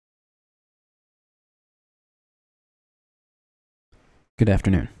Good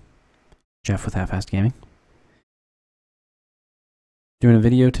afternoon. Jeff with Half-Assed Gaming. Doing a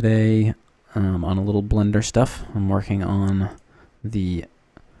video today on a little Blender stuff. I'm working on the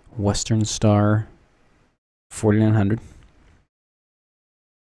Western Star 4900.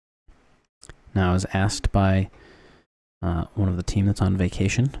 Now I was asked by one of the team that's on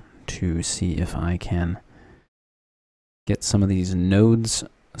vacation to see if I can get some of these nodes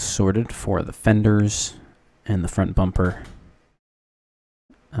sorted for the fenders and the front bumper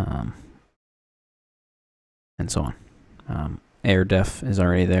and so on. Air def is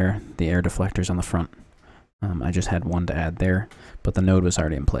already there, the air deflectors on the front. I just had one to add there, but the node was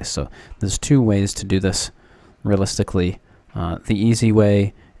already in place. So there's two ways to do this realistically. The easy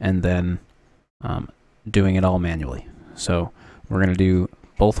way and then doing it all manually. So we're going to do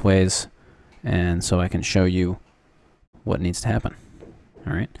both ways, and so I can show you what needs to happen.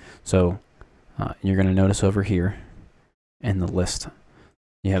 All right, so you're going to notice over here in the list,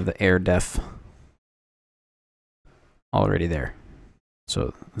 you have the air def already there.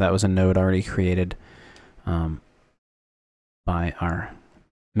 So that was a node already created by our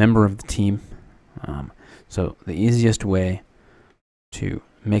member of the team. So the easiest way to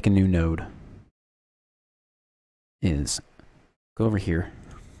make a new node is go over here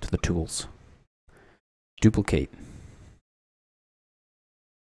to the tools, duplicate,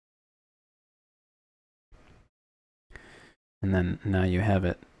 and then now you have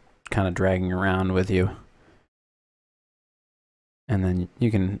it kind of dragging around with you. And then you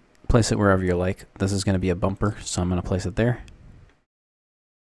can place it wherever you like. This is going to be a bumper, so I'm going to place it there.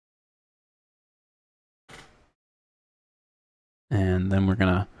 And then we're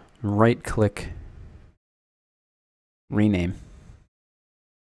going to right-click, rename.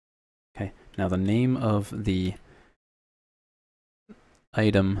 Okay, now the name of the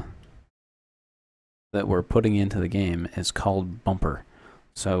item that we're putting into the game is called bumper.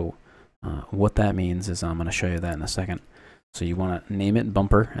 So what that means is, I'm going to show you that in a second. So you want to name it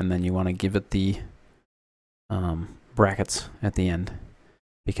bumper, and then you want to give it the brackets at the end,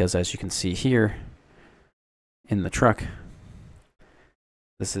 because as you can see here in the truck,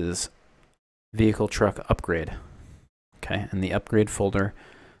 this is vehicle truck upgrade. Okay, in the upgrade folder,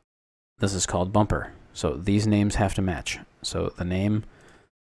 this is called bumper. So these names have to match. So the name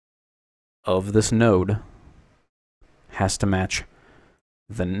of this node has to match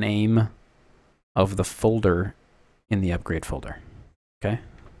the name of the folder in the upgrade folder. Okay?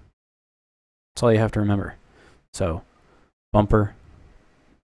 That's all you have to remember. So bumper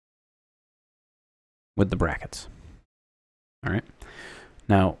with the brackets. All right.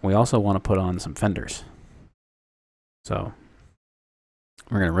 Now we also want to put on some fenders. So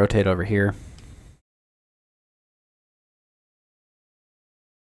we're going to rotate over here.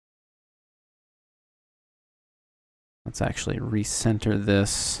 Let's actually recenter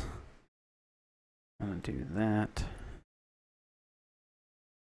this. I'm going to do that.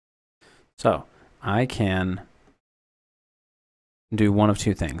 So I can do one of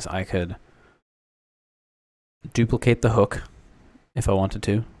two things. I could duplicate the hook if I wanted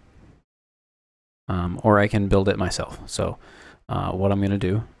to, or I can build it myself. So what I'm going to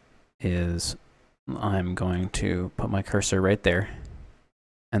do is I'm going to put my cursor right there,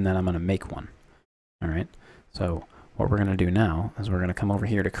 and then I'm going to make one. All right. So what we're going to do now is we're going to come over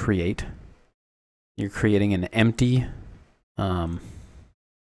here to create. You're creating an empty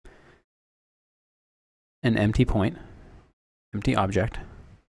point, empty object.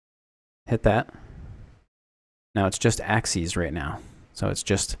 Hit that. Now it's just axes right now. So it's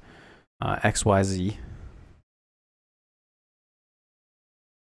just X, Y, Z.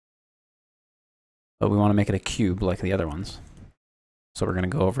 But we want to make it a cube like the other ones. So we're going to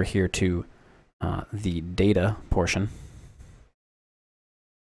go over here to the data portion.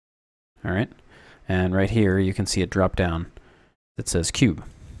 All right. And right here, you can see it drop down that says cube.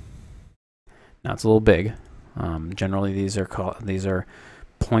 Now it's a little big. Generally, these are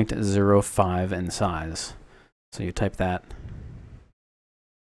 0.05 in size. So you type that,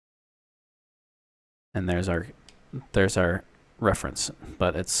 and there's our reference.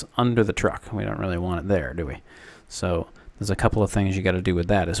 But it's under the truck. We don't really want it there, do we? So there's a couple of things you got to do with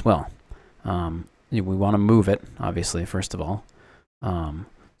that as well. We want to move it, obviously, first of all.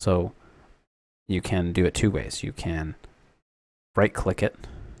 So you can do it two ways. You can right-click it.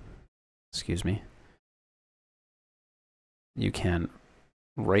 Excuse me. You can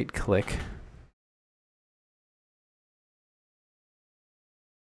right-click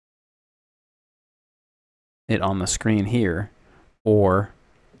it on the screen here, or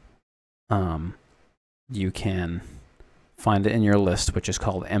you can find it in your list, which is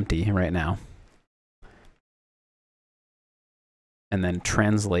called empty right now, and then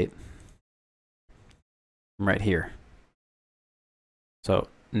translate right here. So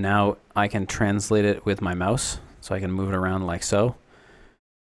now I can translate it with my mouse, so I can move it around like so.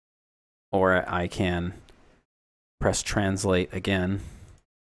 Or I can press translate again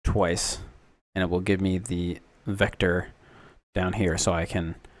twice, and it will give me the vector down here. So I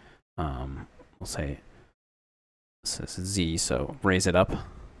can, we'll say this is Z, so raise it up.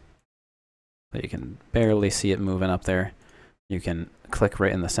 So you can barely see it moving up there. You can click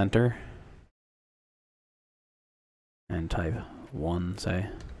right in the center and type 1, say.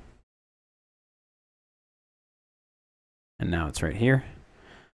 And now it's right here.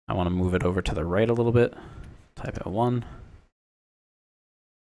 I want to move it over to the right a little bit. Type it 1.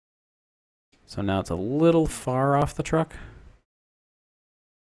 So now it's a little far off the truck.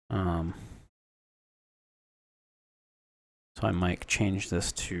 So I might change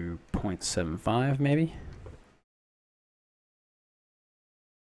this to 0.75 maybe.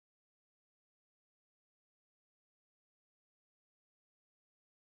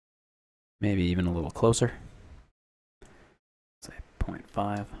 Maybe even a little closer. Say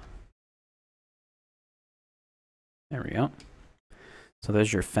 0.5. There we go. So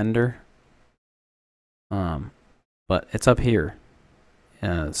there's your fender. But it's up here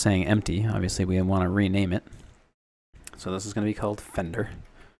saying empty. Obviously we want to rename it. So this is going to be called fender.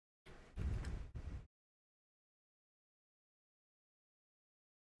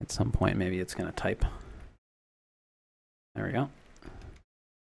 At some point maybe it's going to type. There we go.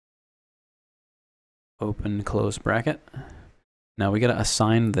 Open, close bracket. Now we got to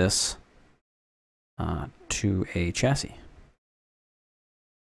assign this to a chassis.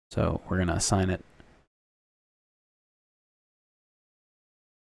 So we're going to assign it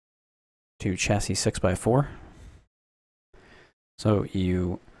to chassis 6x4. So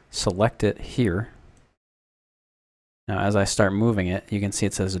you select it here. Now as I start moving it, you can see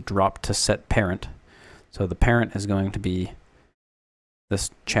it says drop to set parent. So the parent is going to be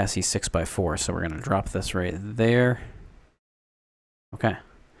this chassis 6x4. So we're going to drop this right there. Okay.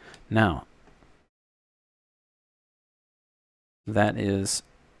 Now, that is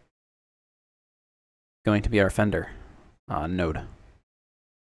going to be our fender node.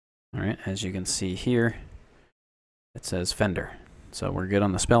 All right, as you can see here, it says fender. So we're good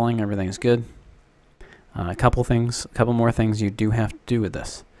on the spelling, everything's good. A couple more things you do have to do with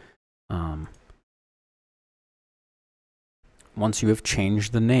this. Once you have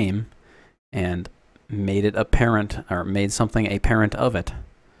changed the name and made it a parent, or made something a parent of it,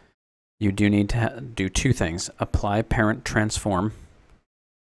 you do need to do two things. Apply parent transform.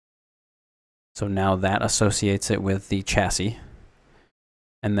 So now that associates it with the chassis.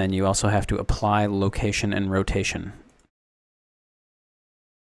 And then you also have to apply location and rotation.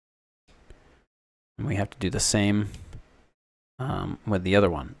 And we have to do the same with the other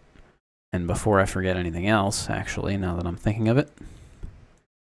one. And before I forget anything else, actually, now that I'm thinking of it,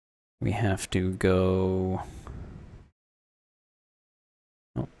 we have to go...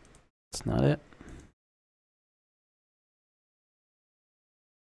 Oh, that's not it.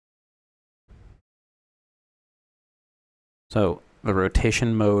 So the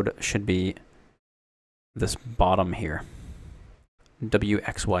rotation mode should be this bottom here,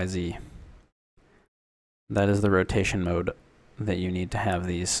 WXYZ. That is the rotation mode that you need to have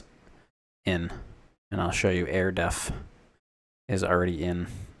these in. And I'll show you air def is already in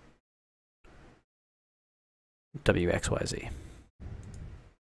WXYZ.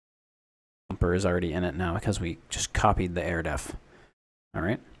 Bumper is already in it now because we just copied the air def. All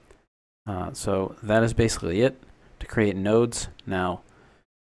right. So that is basically it to create nodes. Now,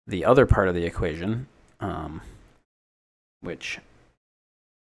 the other part of the equation, which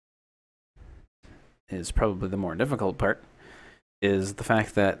is probably the more difficult part, is the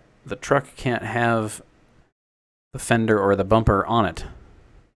fact that the truck can't have the fender or the bumper on it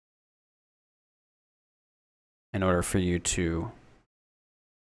in order for you to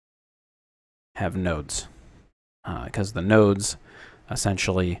have nodes, because the nodes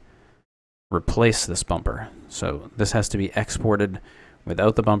essentially replace this bumper. So this has to be exported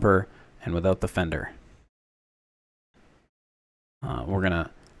without the bumper and without the fender. I'm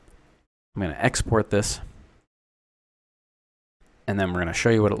gonna export this, and then we're gonna show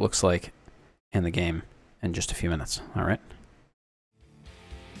you what it looks like in the game in just a few minutes. All right.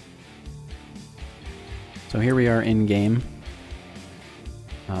 So here we are in game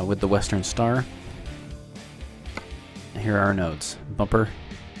with the Western Star. And here are our nodes: bumper,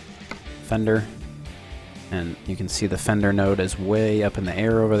 fender, and you can see the fender node is way up in the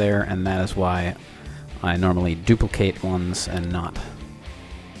air over there, and that is why I normally duplicate ones and not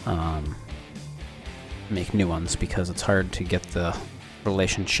make new ones because it's hard to get the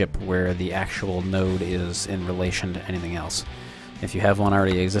relationship where the actual node is in relation to anything else. If you have one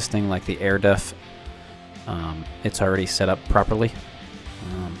already existing, like the air def, it's already set up properly.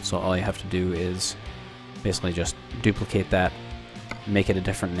 So all you have to do is basically just duplicate that, make it a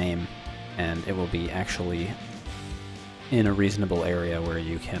different name, and it will be actually in a reasonable area where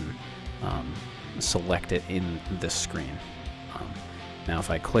you can select it in this screen. Now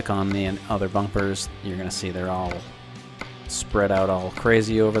if I click on the other bumpers, you're going to see they're all spread out all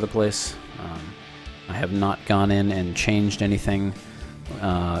crazy over the place. I have not gone in and changed anything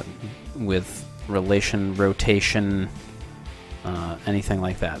with relation, rotation, anything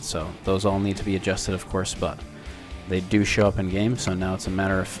like that. So those all need to be adjusted, of course, but they do show up in game. So now it's a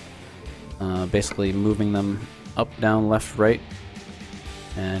matter of basically moving them up, down, left, right,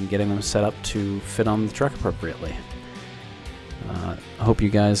 and getting them set up to fit on the truck appropriately. I hope you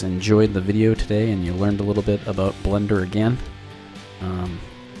guys enjoyed the video today and you learned a little bit about Blender again.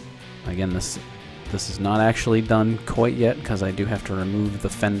 Again, this is not actually done quite yet because I do have to remove the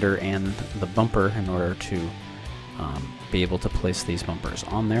fender and the bumper in order to be able to place these bumpers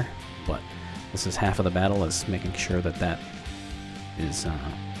on there. But this is half of the battle, is making sure that that is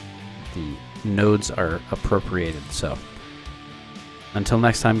the nodes are appropriated. So until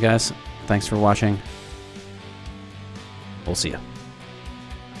next time, guys, thanks for watching. We'll see you.